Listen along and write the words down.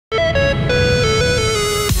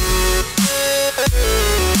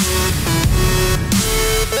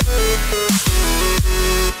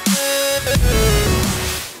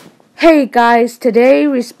Hey guys, today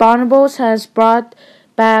Respawnables has brought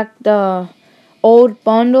back the old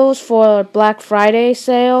bundles for Black Friday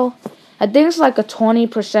sale. I think it's like a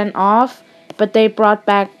 20% off, but they brought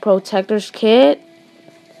back Protector's Kit,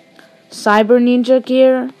 Cyber Ninja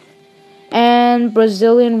gear, and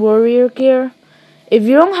Brazilian Warrior gear. If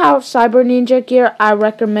you don't have Cyber Ninja gear, I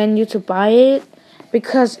recommend you to buy it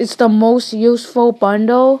because it's the most useful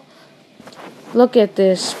bundle. Look at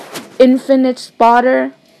this. Infinite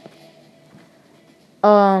Spotter.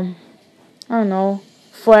 I don't know,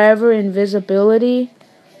 forever invisibility,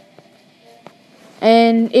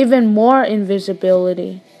 and even more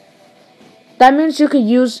invisibility. That means you could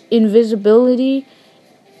use invisibility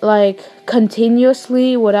like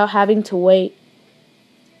continuously without having to wait.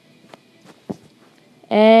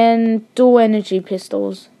 And dual energy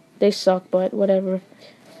pistols. They suck, but whatever.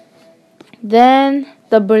 Then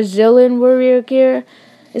the Brazilian Warrior gear.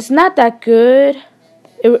 It's not that good.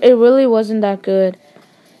 It really wasn't that good.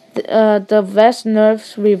 The vest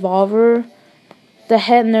nerfs revolver, the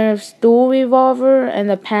head nerfs dual revolver, and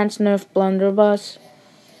the pants nerf blunderbuss.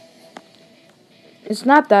 It's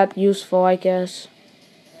not that useful, I guess.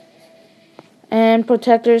 And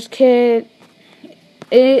Protector's Kit,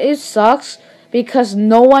 it sucks because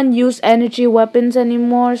no one uses energy weapons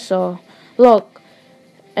anymore. So look,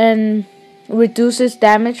 and reduces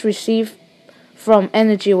damage received from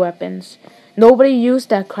energy weapons. Nobody uses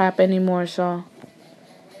that crap anymore. So.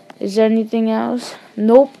 Is there anything else?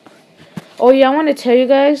 Nope. Oh yeah, I want to tell you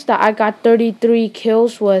guys that I got 33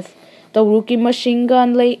 kills with the rookie machine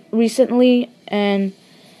gun recently, and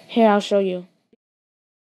here I'll show you.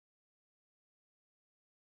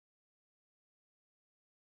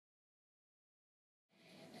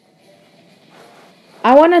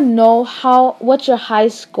 I want to know what's your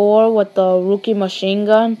highest score with the rookie machine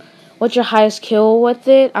gun? What's your highest kill with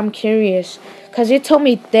it? I'm curious, cause it took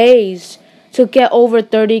me days to get over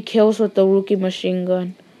 30 kills with the rookie machine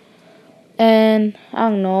gun. And I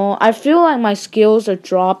don't know, I feel like my skills are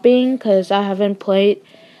dropping because I haven't played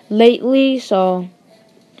lately, so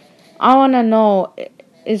I want to know,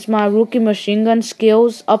 is my rookie machine gun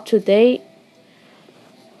skills up to date?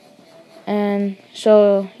 And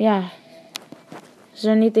so, yeah. Is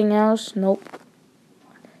there anything else? Nope.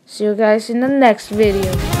 See you guys in the next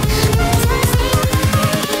video.